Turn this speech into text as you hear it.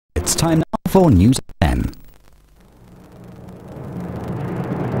It's time now for News at 10.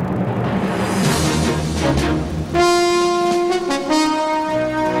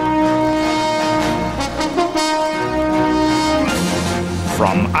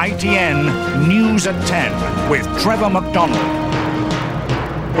 From ITN, News at 10 with Trevor McDonald.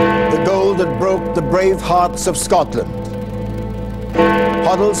 The goal that broke the brave hearts of Scotland.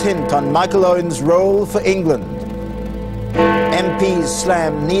 Hoddle's hint on Michael Owen's role for England. MPs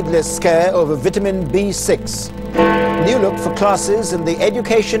slam needless scare over vitamin B6. New look for classes in the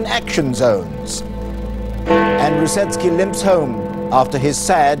education action zones. And Rusetsky limps home after his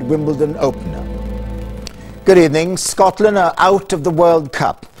sad Wimbledon opener. Good evening. Scotland are out of the World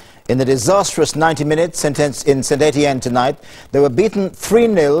Cup. In the disastrous 90 minutes in St Etienne tonight, they were beaten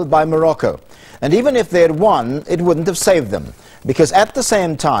 3-0 by Morocco. And even if they had won, it wouldn't have saved them, because at the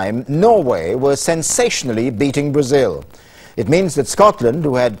same time, Norway were sensationally beating Brazil. It means that Scotland,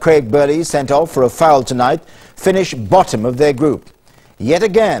 who had Craig Burley sent off for a foul tonight, finish bottom of their group. Yet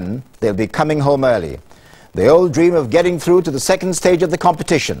again, they'll be coming home early. The old dream of getting through to the second stage of the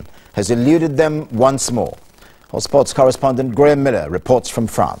competition has eluded them once more. Our sports correspondent Graham Miller reports from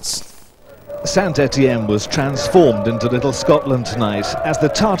France. St Etienne was transformed into little Scotland tonight as the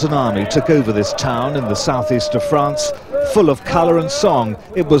Tartan army took over this town in the southeast of France. Full of colour and song,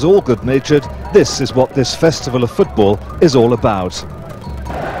 it was all good-natured. This is what this festival of football is all about.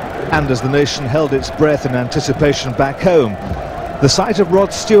 And as the nation held its breath in anticipation back home, the sight of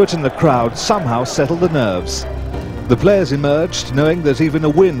Rod Stewart in the crowd somehow settled the nerves. The players emerged knowing that even a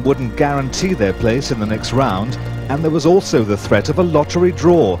win wouldn't guarantee their place in the next round, and there was also the threat of a lottery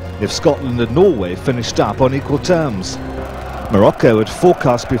draw if Scotland and Norway finished up on equal terms. Morocco had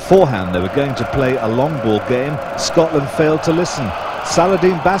forecast beforehand they were going to play a long ball game. Scotland failed to listen.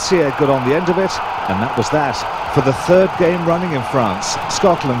 Saladin Bassier got on the end of it, and that was that. For the third game running in France,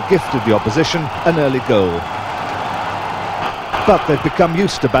 Scotland gifted the opposition an early goal. But they've become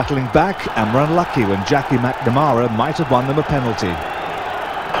used to battling back and were unlucky when Jackie McNamara might have won them a penalty.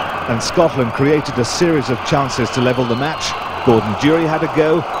 And Scotland created a series of chances to level the match. Gordon Durie had a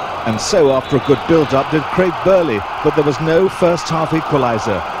go, and so after a good build-up did Craig Burley, but there was no first-half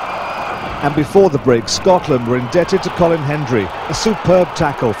equaliser. And before the break, Scotland were indebted to Colin Hendry, a superb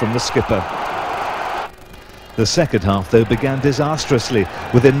tackle from the skipper. The second half, though, began disastrously.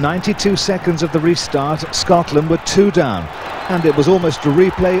 Within 92 seconds of the restart, Scotland were 2 down, and it was almost a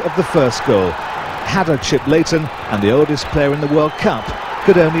replay of the first goal. Haddad Chip Layton, and the oldest player in the World Cup,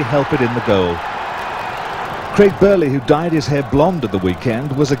 could only help it in the goal. Craig Burley, who dyed his hair blonde at the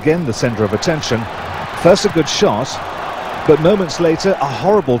weekend, was again the centre of attention. First a good shot, but moments later a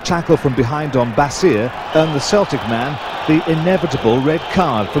horrible tackle from behind on Bassier earned the Celtic man the inevitable red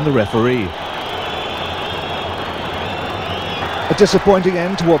card from the referee. A disappointing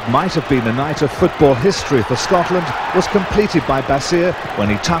end to what might have been a night of football history for Scotland was completed by Bassier when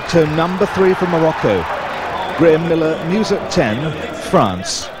he tucked home number 3 for Morocco. Graham Miller, News at 10,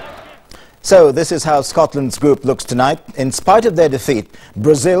 France. So this is how Scotland's group looks tonight. In spite of their defeat,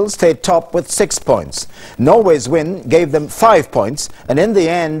 Brazil stayed top with 6 points. Norway's win gave them 5 points, and in the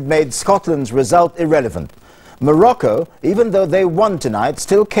end made Scotland's result irrelevant. Morocco, even though they won tonight,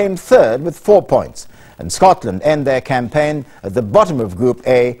 still came third with 4 points. And Scotland end their campaign at the bottom of Group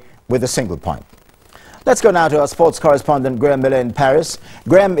A with a single point. Let's go now to our sports correspondent Graham Miller in Paris.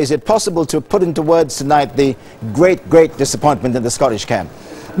 Graham, is it possible to put into words tonight the great disappointment in the Scottish camp?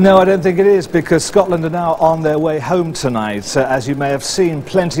 No, I don't think it is, because Scotland are now on their way home tonight. As you may have seen,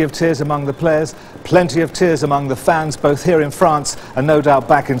 plenty of tears among the players, plenty of tears among the fans, both here in France and no doubt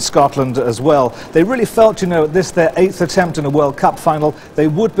back in Scotland as well. They really felt, you know, at this their 8th attempt in a World Cup final, they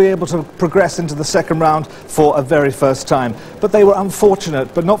would be able to progress into the second round for a very first time. But they were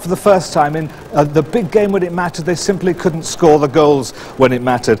unfortunate, but not for the first time. In the big game when it mattered, they simply couldn't score the goals when it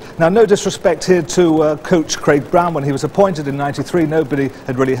mattered. Now, no disrespect here to coach Craig Brown. When he was appointed in '93, nobody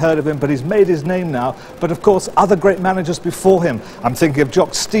had really heard of him, but he's made his name now. But of course, other great managers before him, I'm thinking of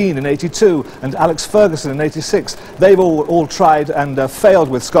Jock Stein in '82 and Alex Ferguson in '86. They've all tried and failed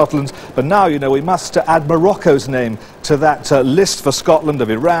with Scotland, but now, you know, we must add Morocco's name to that list for Scotland of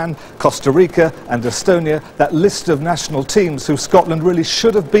Iran, Costa Rica and Estonia, that list of national teams who Scotland really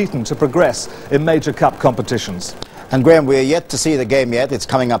should have beaten to progress in major cup competitions. And Graham, we're yet to see the game yet. It's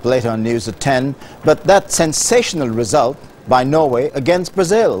coming up later on News at 10. But that sensational result by Norway against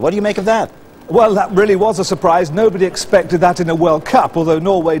Brazil, what do you make of that? Well, that really was a surprise. Nobody expected that in a World Cup, although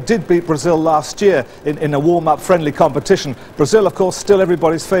Norway did beat Brazil last year in a warm-up friendly competition. Brazil, of course, still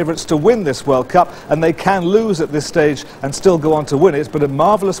everybody's favourites to win this World Cup, and they can lose at this stage and still go on to win it. But a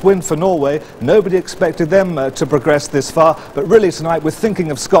marvellous win for Norway. Nobody expected them to progress this far. But really tonight, we're thinking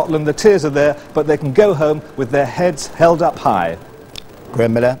of Scotland. The tears are there, but they can go home with their heads held up high.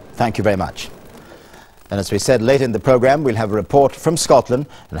 Graham Miller, thank you very much. And as we said, later in the programme, we'll have a report from Scotland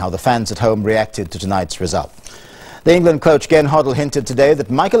and how the fans at home reacted to tonight's result. The England coach Glenn Hoddle hinted today that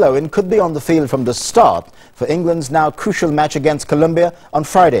Michael Owen could be on the field from the start for England's now crucial match against Colombia on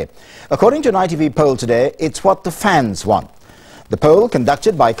Friday. According to an ITV poll today, it's what the fans want. The poll,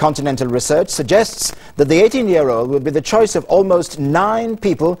 conducted by Continental Research, suggests that the 18-year-old will be the choice of almost 9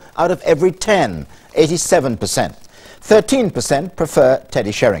 people out of every 10, 87%. 13% prefer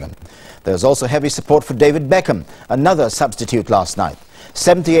Teddy Sheringham. There's also heavy support for David Beckham, another substitute last night.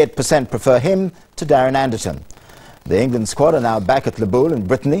 78% prefer him to Darren Anderton. The England squad are now back at Liverpool in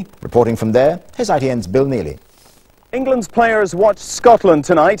Brittany. Reporting from there, here's ITN's Bill Neely. England's players watched Scotland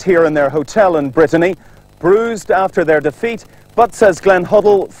tonight here in their hotel in Brittany, bruised after their defeat, but, says Glenn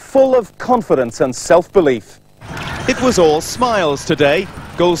Hoddle, full of confidence and self-belief. It was all smiles today.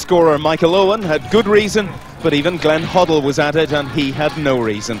 Goalscorer Michael Owen had good reason, but even Glenn Hoddle was at it and he had no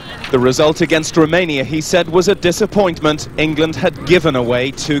reason. The result against Romania, he said, was a disappointment. England had given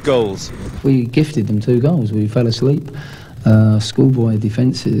away 2 goals. We gifted them 2 goals. We fell asleep. Schoolboy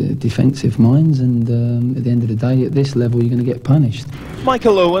defensive minds, and at the end of the day, at this level, you're going to get punished.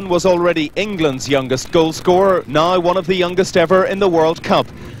 Michael Owen was already England's youngest goalscorer, now one of the youngest ever in the World Cup.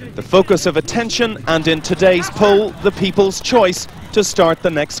 The focus of attention, and in today's poll, the people's choice to start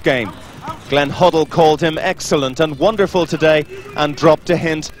the next game. Glenn Hoddle called him excellent and wonderful today and dropped a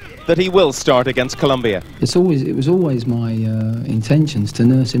hint that he will start against Colombia. It was always my intentions to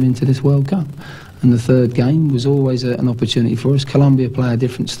nurse him into this World Cup, and the third game was always an opportunity for us. Colombia play a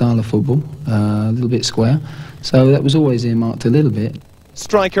different style of football, a little bit square, so that was always earmarked a little bit.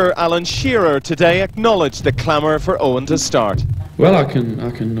 Striker Alan Shearer today acknowledged the clamour for Owen to start. Well, I can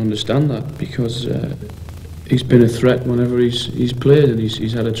understand that, because he's been a threat whenever he's played, and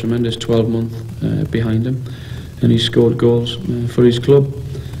he's had a tremendous 12-month behind him, and he's scored goals for his club,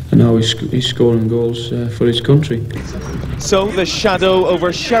 and now he's scoring goals for his country. So the shadow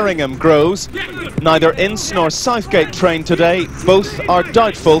over Sheringham grows. Neither Ince nor Southgate trained today. Both are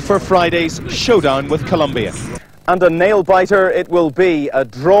doubtful for Friday's showdown with Colombia. And a nail-biter it will be. A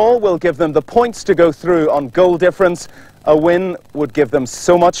draw will give them the points to go through on goal difference. A win would give them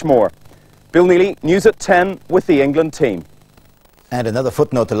so much more. Bill Neely, News at 10 with the England team. And another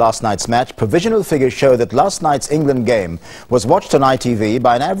footnote to last night's match. Provisional figures show that last night's England game was watched on ITV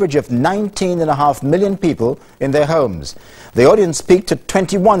by an average of 19.5 million people in their homes. The audience peaked at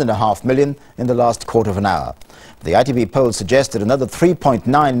 21.5 million in the last quarter of an hour. The ITV poll suggested another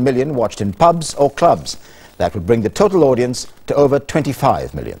 3.9 million watched in pubs or clubs. That would bring the total audience to over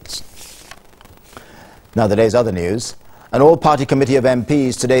 25 million. Now the day's other news. An all-party committee of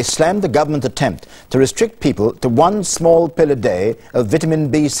MPs today slammed the government attempt to restrict people to 1 small pill a day of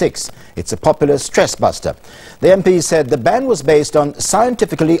vitamin B6. It's a popular stress buster. The MPs said the ban was based on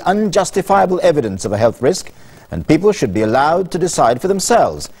scientifically unjustifiable evidence of a health risk, and people should be allowed to decide for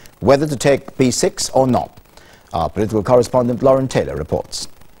themselves whether to take B6 or not. Our political correspondent Lauren Taylor reports.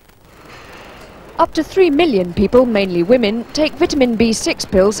 Up to 3 million people, mainly women, take vitamin B6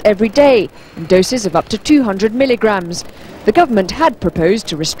 pills every day, in doses of up to 200 milligrams. The government had proposed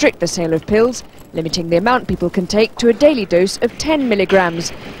to restrict the sale of pills, limiting the amount people can take to a daily dose of 10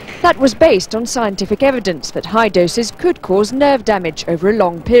 milligrams. That was based on scientific evidence that high doses could cause nerve damage over a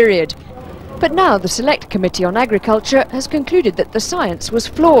long period. But now the Select Committee on Agriculture has concluded that the science was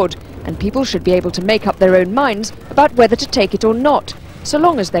flawed, and people should be able to make up their own minds about whether to take it or not, so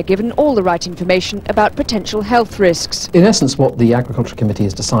long as they're given all the right information about potential health risks. In essence, what the Agriculture Committee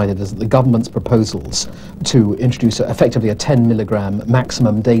has decided is that the government's proposals to introduce effectively a 10 milligram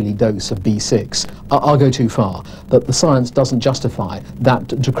maximum daily dose of B6 are go too far, that the science doesn't justify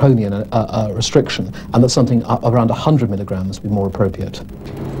that draconian restriction, and that something around 100 milligrams would be more appropriate.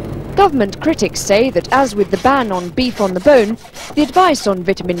 Government critics say that, as with the ban on beef on the bone, the advice on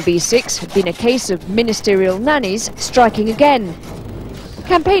vitamin B6 had been a case of ministerial nannies striking again.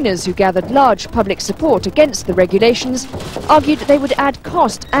 Campaigners who gathered large public support against the regulations argued they would add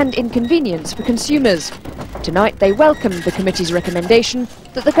cost and inconvenience for consumers. Tonight they welcomed the committee's recommendation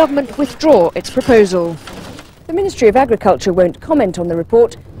that the government withdraw its proposal. The Ministry of Agriculture won't comment on the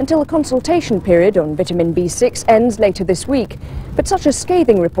report until the consultation period on vitamin B6 ends later this week. But such a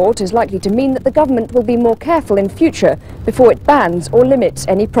scathing report is likely to mean that the government will be more careful in future before it bans or limits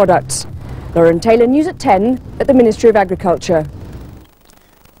any products. Lauren Taylor, News at 10 at the Ministry of Agriculture.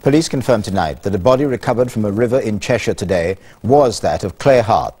 Police confirmed tonight that a body recovered from a river in Cheshire today was that of Claire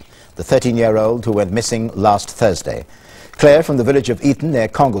Hart, the 13-year-old who went missing last Thursday. Claire, from the village of Eton near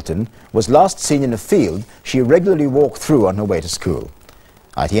Congleton, was last seen in a field she regularly walked through on her way to school.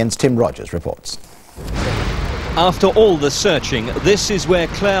 ITN's Tim Rogers reports. After all the searching, this is where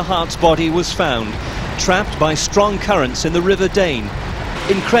Claire Hart's body was found, trapped by strong currents in the River Dane.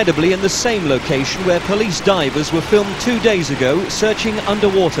 Incredibly, in the same location where police divers were filmed 2 days ago searching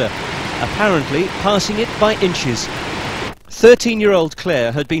underwater, apparently passing it by inches. 13-year-old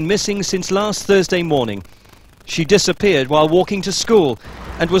Claire had been missing since last Thursday morning. She disappeared while walking to school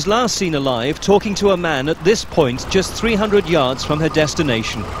and was last seen alive talking to a man at this point just 300 yards from her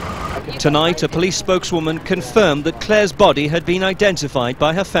destination. Tonight, a police spokeswoman confirmed that Claire's body had been identified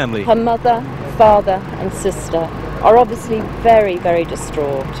by her family. Her mother, father and sister are obviously very, very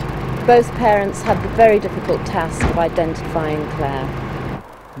distraught. Both parents had the very difficult task of identifying Claire.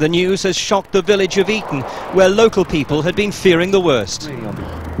 The news has shocked the village of Eton, where local people had been fearing the worst.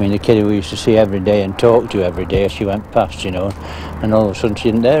 I mean, the kid we used to see every day and talk to every day as she went past, you know, and all of a sudden she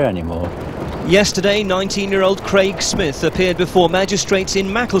isn't there anymore. Yesterday, 19-year-old Craig Smith appeared before magistrates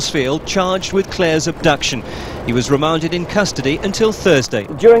in Macclesfield charged with Claire's abduction. He was remanded in custody until Thursday.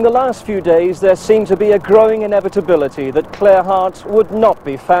 During the last few days, there seemed to be a growing inevitability that Claire Hart would not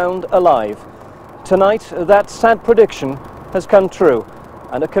be found alive. Tonight, that sad prediction has come true,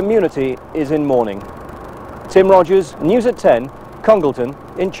 and a community is in mourning. Tim Rogers, News at 10, Congleton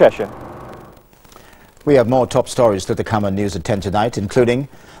in Cheshire. We have more top stories to come on News at 10 tonight, including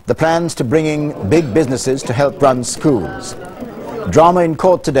the plans to bringing big businesses to help run schools. Drama in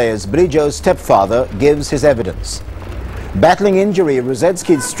court today as Billy Joe's stepfather gives his evidence. Battling injury,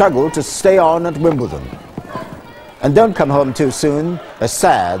 Rosetsky's struggle to stay on at Wimbledon. And don't come home too soon, a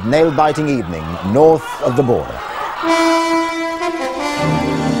sad, nail-biting evening north of the border.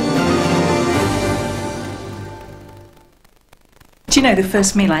 Do you know the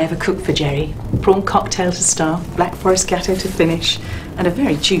first meal I ever cooked for Jerry? Prawn cocktail to start, black forest gatto to finish, and a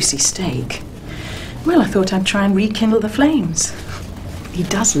very juicy steak. Well, I thought I'd try and rekindle the flames. He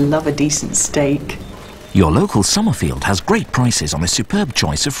does love a decent steak. Your local Summerfield has great prices on a superb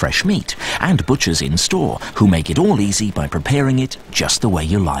choice of fresh meat, and butchers in store who make it all easy by preparing it just the way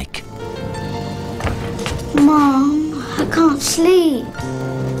you like. Mom, I can't sleep.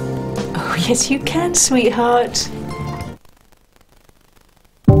 Oh, yes you can, sweetheart.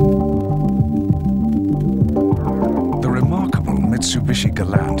 Mitsubishi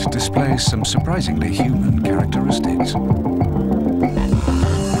Galant displays some surprisingly human characteristics.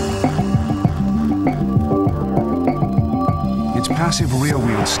 Its passive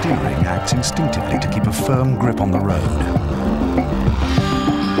rear-wheel steering acts instinctively to keep a firm grip on the road,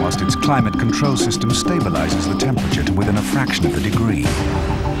 whilst its climate control system stabilizes the temperature to within a fraction of a degree.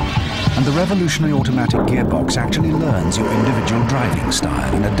 And the revolutionary automatic gearbox actually learns your individual driving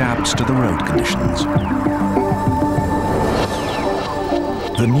style and adapts to the road conditions.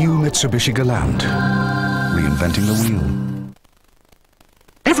 The new Mitsubishi Galant, reinventing the wheel.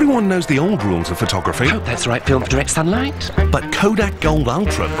 Everyone knows the old rules of photography. Hope that's the right film for direct sunlight. But Kodak Gold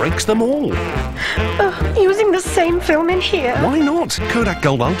Ultra breaks them all. Using the same film in here? Why not? Kodak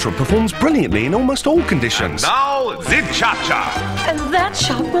Gold Ultra performs brilliantly in almost all conditions. And now, the Cha-Cha. And that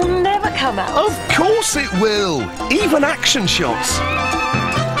shot will never come out. Of course it will. Even action shots.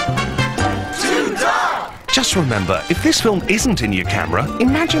 Too dark. Just remember, if this film isn't in your camera,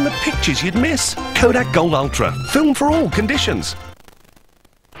 imagine the pictures you'd miss. Kodak Gold Ultra. Film for all conditions.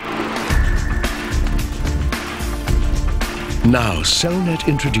 Now, Cellnet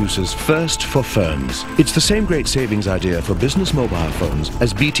introduces First for Firms. It's the same great savings idea for business mobile phones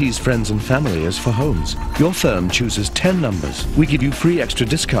as BT's Friends and Family is for homes. Your firm chooses 10 numbers. We give you free extra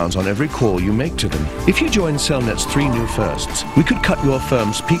discounts on every call you make to them. If you join Cellnet's 3 new firsts, we could cut your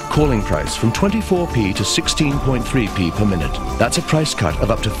firm's peak calling price from 24p to 16.3p per minute. That's a price cut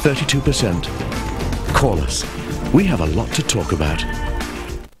of up to 32%. Call us. We have a lot to talk about.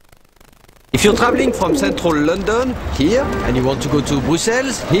 If you're traveling from central London, here, and you want to go to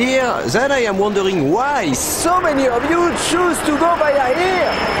Brussels, here, then I am wondering why so many of you choose to go via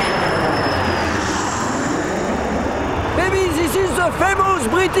here. Maybe this is the famous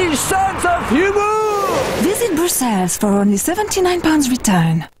British sense of humour! Visit Brussels for only £79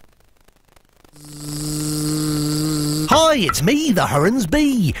 return. Hi, it's me, the Hurrens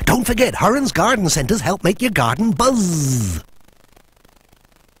Bee. Don't forget, Hurrens Garden Centres help make your garden buzz.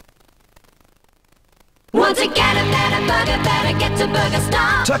 Want to get a better burger, better get to Burger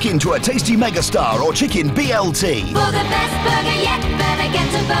Star. Tuck into a tasty Megastar or chicken BLT. For the best burger yet, better get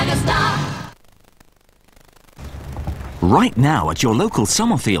to Burger Star. Right now at your local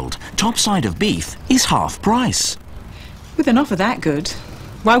Summerfield, top side of beef is half price. With an offer that good,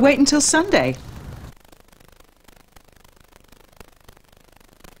 why wait until Sunday?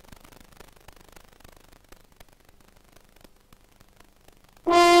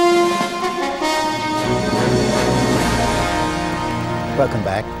 Welcome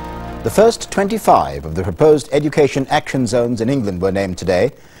back. The first 25 of the proposed education action zones in England were named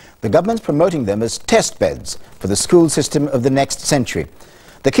today. The government's promoting them as test beds for the school system of the next century.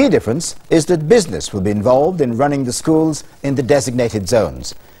 The key difference is that business will be involved in running the schools in the designated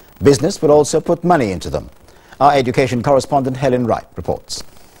zones. Business will also put money into them. Our education correspondent Helen Wright reports.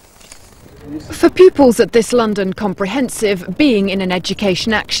 For pupils at this London comprehensive, being in an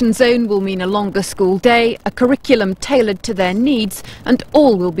education action zone will mean a longer school day, a curriculum tailored to their needs, and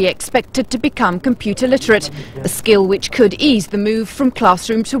all will be expected to become computer literate, a skill which could ease the move from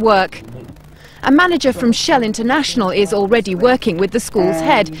classroom to work. A manager from Shell International is already working with the school's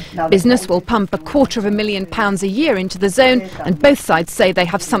head. Business will pump £250,000 a year into the zone, and both sides say they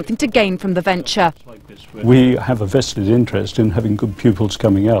have something to gain from the venture. We have a vested interest in having good pupils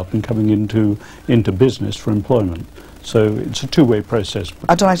coming out and coming into business for employment. So it's a two-way process.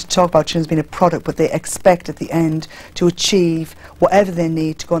 I don't like to talk about children being a product, but they expect at the end to achieve whatever they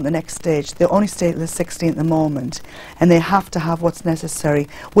need to go on the next stage. They're only staying at the 16 at the moment, and they have to have what's necessary.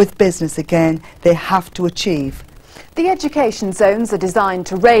 With business, again, they have to achieve. The education zones are designed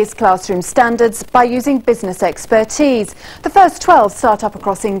to raise classroom standards by using business expertise. The first 12 start up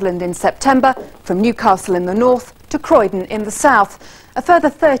across England in September, from Newcastle in the north to Croydon in the south. A further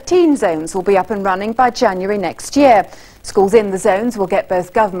 13 zones will be up and running by January next year. Schools in the zones will get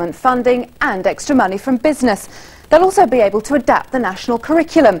both government funding and extra money from business. They'll also be able to adapt the national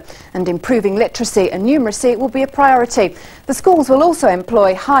curriculum, and improving literacy and numeracy will be a priority. The schools will also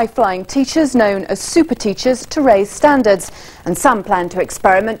employ high-flying teachers known as super teachers to raise standards, and some plan to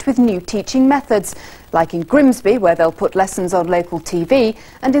experiment with new teaching methods, like in Grimsby, where they'll put lessons on local TV,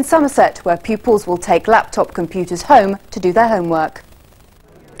 and in Somerset, where pupils will take laptop computers home to do their homework.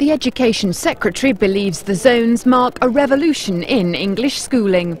 The Education Secretary believes the zones mark a revolution in English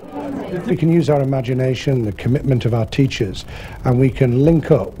schooling. If we can use our imagination, the commitment of our teachers, and we can link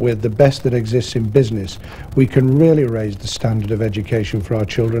up with the best that exists in business, we can really raise the standard of education for our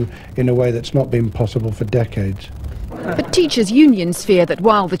children in a way that's not been possible for decades. But teachers' unions fear that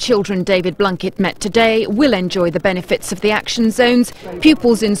while the children David Blunkett met today will enjoy the benefits of the action zones,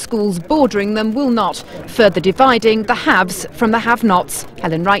 pupils in schools bordering them will not, further dividing the haves from the have-nots.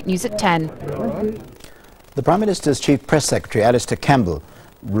 Helen Wright, News at 10. The Prime Minister's Chief Press Secretary, Alistair Campbell,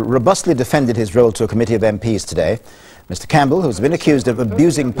 robustly defended his role to a committee of MPs today. Mr. Campbell, who's been accused of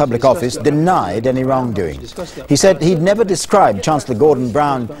abusing public office, denied any wrongdoing. He said he'd never described Chancellor Gordon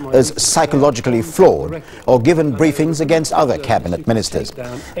Brown as psychologically flawed or given briefings against other cabinet ministers.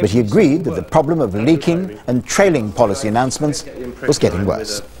 But he agreed that the problem of leaking and trailing policy announcements was getting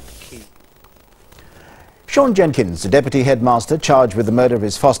worse. Sean Jenkins, the deputy headmaster charged with the murder of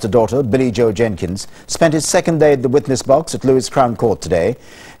his foster daughter, Billie Jo Jenkins, spent his second day at the witness box at Lewes Crown Court today.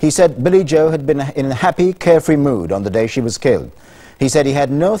 He said Billie Jo had been in a happy, carefree mood on the day she was killed. He said he had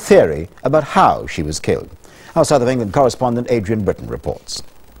no theory about how she was killed. Our South of England correspondent Adrian Britton reports.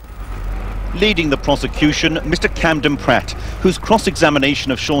 Leading the prosecution, Mr. Camden Pratt, whose cross-examination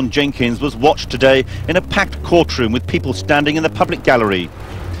of Sean Jenkins was watched today in a packed courtroom with people standing in the public gallery.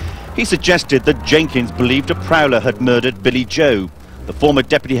 He suggested that Jenkins believed a prowler had murdered Billie Jo. The former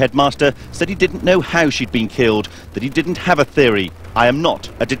deputy headmaster said he didn't know how she'd been killed, that he didn't have a theory. "I am not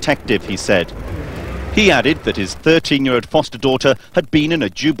a detective," he said. He added that his 13-year-old foster daughter had been in a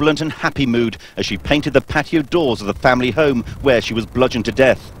jubilant and happy mood as she painted the patio doors of the family home where she was bludgeoned to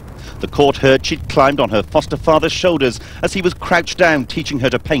death. The court heard she'd climbed on her foster father's shoulders as he was crouched down teaching her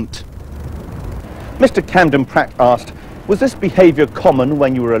to paint. Mr. Camden Pratt asked, "Was this behaviour common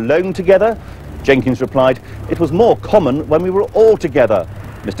when you were alone together?" Jenkins replied, "It was more common when we were all together."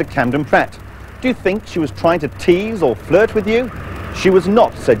 Mr. Camden Pratt, "Do you think she was trying to tease or flirt with you?" "She was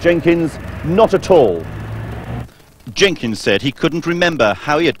not," said Jenkins, "not at all." Jenkins said he couldn't remember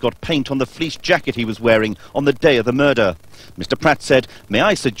how he had got paint on the fleece jacket he was wearing on the day of the murder. Mr. Pratt said, "May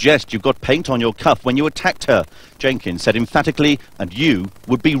I suggest you got paint on your cuff when you attacked her?" Jenkins said emphatically, "And you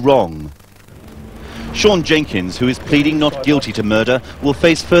would be wrong." Sean Jenkins, who is pleading not guilty to murder, will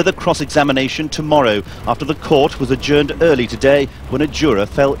face further cross-examination tomorrow after the court was adjourned early today when a juror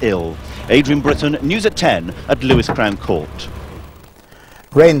fell ill. Adrian Britton, News at 10 at Lewes Crown Court.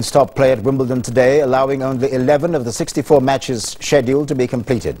 Rain stopped play at Wimbledon today, allowing only 11 of the 64 matches scheduled to be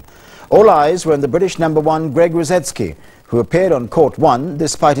completed. All eyes were on the British #1 Greg Rusedski, who appeared on court 1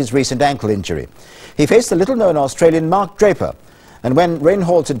 despite his recent ankle injury. He faced the little-known Australian Mark Draper, and when rain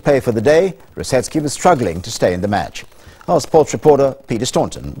halted play for the day, Rusedski was struggling to stay in the match. Our sports reporter Peter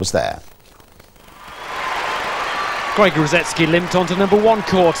Staunton was there. Greg Rusedski limped onto #1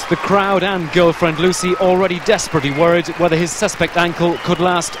 court. The crowd and girlfriend Lucy already desperately worried whether his suspect ankle could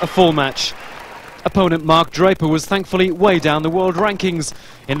last a full match. Opponent Mark Draper was thankfully way down the world rankings.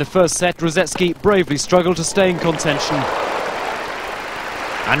 In the first set, Rusedski bravely struggled to stay in contention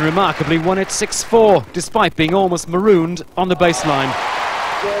and remarkably won it 6-4, despite being almost marooned on the baseline.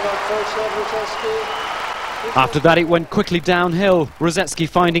 After that, it went quickly downhill, Rusedski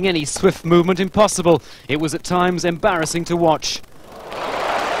finding any swift movement impossible. It was at times embarrassing to watch.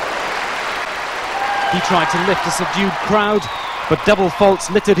 He tried to lift a subdued crowd, but double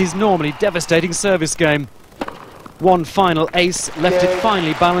faults littered his normally devastating service game. One final ace left it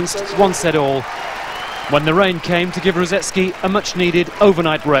finely balanced, 1 set all, when the rain came to give Rusedski a much-needed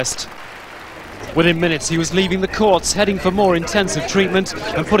overnight rest. Within minutes, he was leaving the courts, heading for more intensive treatment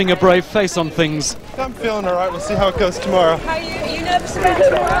and putting a brave face on things. I'm feeling all right. We'll see how it goes tomorrow. Are you nervous about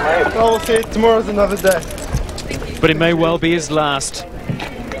tomorrow? Oh, we'll see. Tomorrow's another day. But it may well be his last.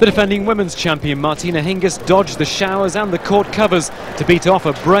 The defending women's champion Martina Hingis dodged the showers and the court covers to beat off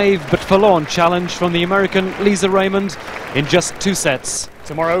a brave but forlorn challenge from the American Lisa Raymond in just 2 sets.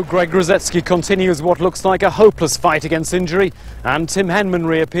 Tomorrow, Greg Rusedski continues what looks like a hopeless fight against injury, and Tim Henman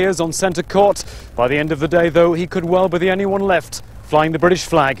reappears on centre court. By the end of the day, though, he could well be the only one left flying the British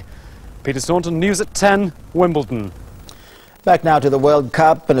flag. Peter Staunton, News at 10, Wimbledon. Back now to the World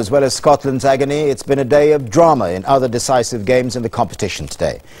Cup, and as well as Scotland's agony, it's been a day of drama in other decisive games in the competition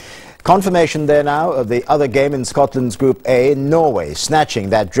today. Confirmation there now of the other game in Scotland's Group A, Norway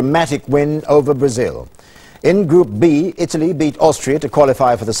snatching that dramatic win over Brazil. In Group B, Italy beat Austria to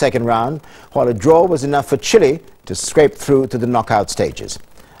qualify for the second round, while a draw was enough for Chile to scrape through to the knockout stages.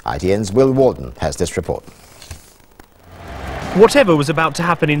 ITN's Will Walden has this report. Whatever was about to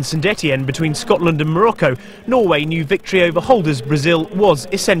happen in St Etienne between Scotland and Morocco, Norway knew victory over holders Brazil was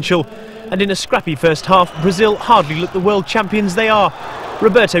essential. And in a scrappy first half, Brazil hardly looked the world champions they are.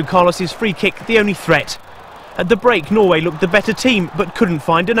 Roberto Carlos's free kick the only threat. At the break, Norway looked the better team but couldn't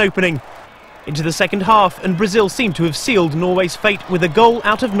find an opening. Into the second half, and Brazil seemed to have sealed Norway's fate with a goal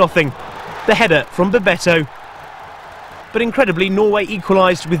out of nothing. The header from Bebeto. But incredibly, Norway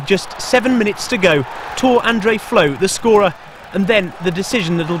equalised with just 7 minutes to go. Tor André Flo, the scorer. And then the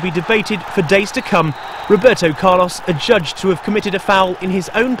decision that will be debated for days to come. Roberto Carlos adjudged to have committed a foul in his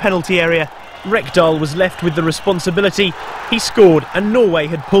own penalty area. Rekdal was left with the responsibility. He scored, and Norway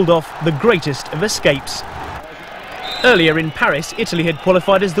had pulled off the greatest of escapes. Earlier in Paris, Italy had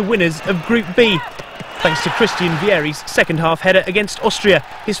qualified as the winners of Group B, thanks to Christian Vieri's second-half header against Austria,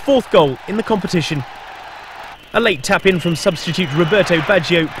 his 4th goal in the competition. A late tap-in from substitute Roberto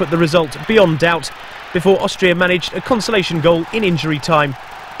Baggio put the result beyond doubt, before Austria managed a consolation goal in injury time.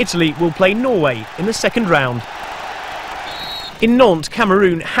 Italy will play Norway in the second round. In Nantes,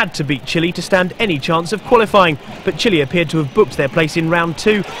 Cameroon had to beat Chile to stand any chance of qualifying, but Chile appeared to have booked their place in round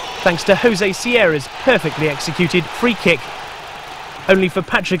 2, thanks to Jose Sierra's perfectly executed free kick. Only for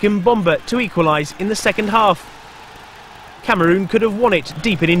Patrick Mbomba to equalise in the second half. Cameroon could have won it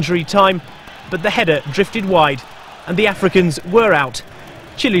deep in injury time, but the header drifted wide, and the Africans were out.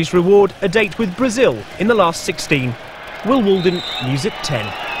 Chile's reward, a date with Brazil in the last 16. Will Walden, News at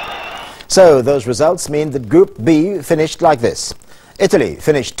 10. So those results mean that Group B finished like this. Italy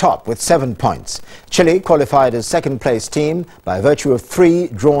finished top with 7 points. Chile qualified as second-place team by virtue of 3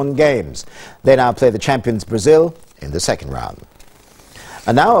 drawn games. They now play the champions Brazil in the second round.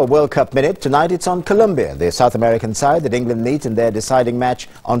 And now a World Cup minute. Tonight it's on Colombia, the South American side that England meet in their deciding match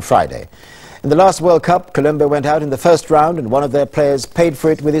on Friday. In the last World Cup, Colombia went out in the first round and one of their players paid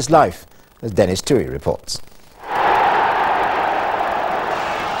for it with his life, as Dennis Tui reports.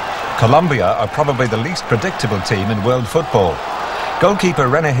 Colombia are probably the least predictable team in world football. Goalkeeper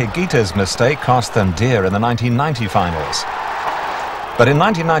René Higuita's mistake cost them dear in the 1990 finals. But in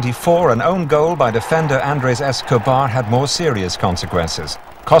 1994, an own goal by defender Andres Escobar had more serious consequences,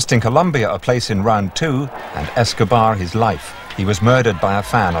 costing Colombia a place in round 2 and Escobar his life. He was murdered by a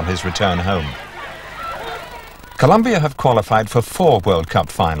fan on his return home. Colombia have qualified for 4 World Cup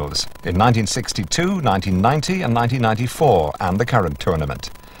finals in 1962, 1990 and 1994 and the current tournament.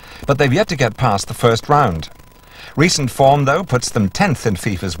 But they've yet to get past the first round. Recent form, though, puts them 10th in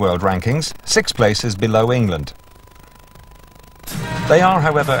FIFA's world rankings, 6 places below England. They are,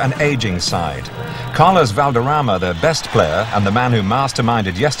 however, an ageing side. Carlos Valderrama, their best player, and the man who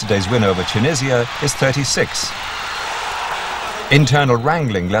masterminded yesterday's win over Tunisia, is 36. Internal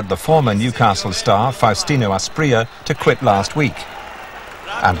wrangling led the former Newcastle star, Faustino Asprilla, to quit last week.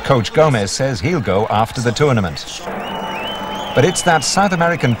 And Coach Gomez says he'll go after the tournament. But it's that South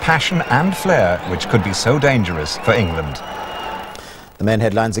American passion and flair which could be so dangerous for England. The main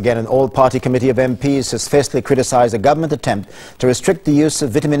headlines again. An all-party committee of MPs has fiercely criticised a government attempt to restrict the use of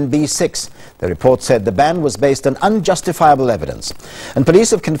vitamin B6. The report said the ban was based on unjustifiable evidence. And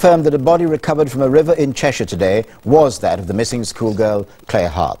police have confirmed that a body recovered from a river in Cheshire today was that of the missing schoolgirl Claire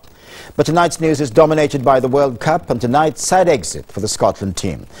Hart. But tonight's news is dominated by the World Cup and tonight's sad exit for the Scotland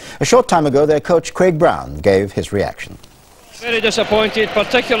team. A short time ago, their coach Craig Brown gave his reaction. Very disappointed,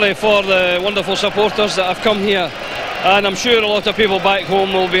 particularly for the wonderful supporters that have come here. And I'm sure a lot of people back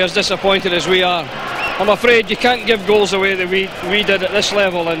home will be as disappointed as we are. I'm afraid you can't give goals away that we did at this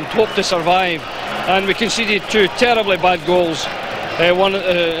level and hope to survive. And we conceded two terribly bad goals. One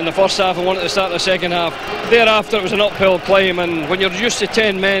in the first half and one at the start of the second half. Thereafter it was an uphill climb, and when you're used to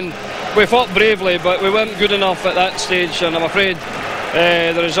 10 men, we fought bravely, but we weren't good enough at that stage, and I'm afraid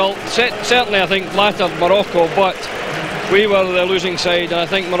the result certainly, I think, flattered Morocco, but we were the losing side, and I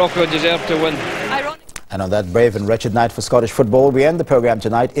think Morocco deserved to win. And on that brave and wretched night for Scottish football, we end the programme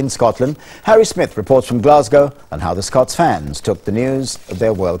tonight in Scotland. Harry Smith reports from Glasgow on how the Scots fans took the news of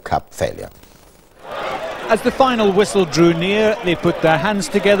their World Cup failure. As the final whistle drew near, they put their hands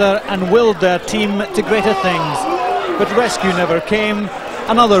together and willed their team to greater things. But rescue never came.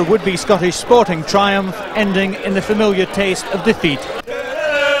 Another would-be Scottish sporting triumph, ending in the familiar taste of defeat.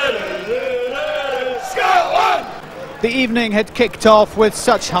 The evening had kicked off with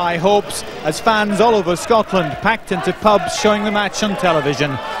such high hopes as fans all over Scotland packed into pubs showing the match on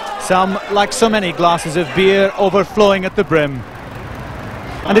television. Some, like so many glasses of beer, overflowing at the brim.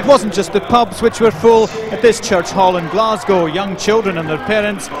 And it wasn't just the pubs which were full. At this church hall in Glasgow, young children and their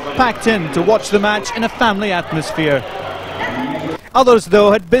parents packed in to watch the match in a family atmosphere. Others,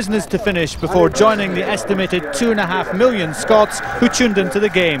 though, had business to finish before joining the estimated 2.5 million Scots who tuned into the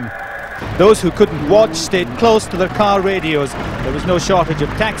game. Those who couldn't watch stayed close to their car radios. There was no shortage of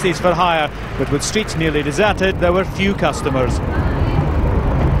taxis for hire, but with streets nearly deserted, there were few customers.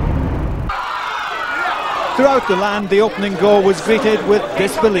 Throughout the land, the opening goal was greeted with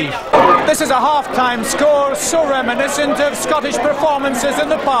disbelief. This is a half-time score so reminiscent of Scottish performances in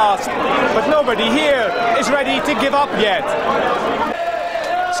the past, but nobody here is ready to give up yet.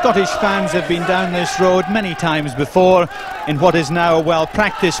 Scottish fans have been down this road many times before. In what is now a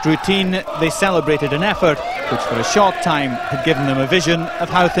well-practiced routine, they celebrated an effort which for a short time had given them a vision of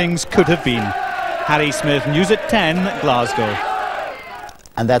how things could have been. Harry Smith, News at 10, Glasgow.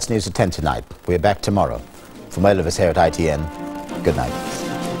 And that's News at 10 tonight. We're back tomorrow. From all of us here at ITN, good night.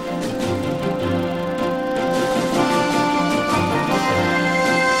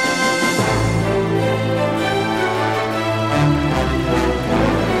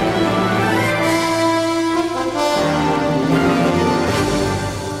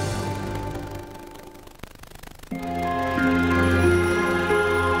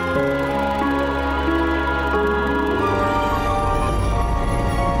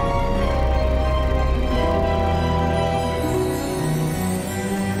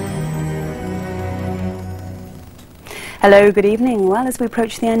 Hello, good evening. Well, as we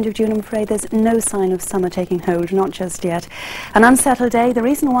approach the end of June, I'm afraid there's no sign of summer taking hold, not just yet. An unsettled day, the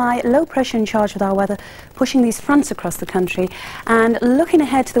reason why, low pressure in charge with our weather, pushing these fronts across the country. And looking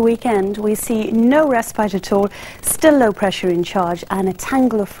ahead to the weekend, we see no respite at all, still low pressure in charge, and a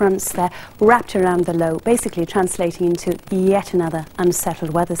tangle of fronts there wrapped around the low, basically translating into yet another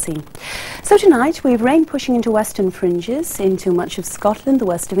unsettled weather scene. So tonight, we've rain pushing into western fringes, into much of Scotland, the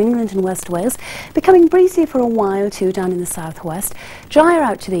west of England and West Wales, becoming breezy for a while too down in the southwest, drier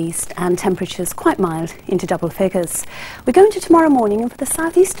out to the east, and temperatures quite mild into double figures. We go into tomorrow morning, and for the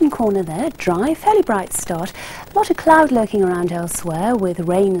southeastern corner there, dry, fairly bright start, a lot of cloud lurking around elsewhere with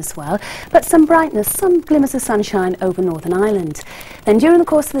rain as well, but some brightness, some glimmers of sunshine over Northern Ireland. Then during the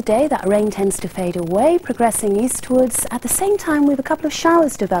course of the day, that rain tends to fade away, progressing eastwards. At the same time, we have a couple of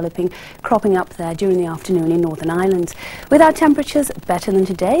showers developing, cropping up there during the afternoon in Northern Ireland. With our temperatures better than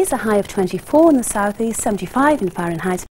today's, a high of 24 in the southeast, 75 in Fahrenheit,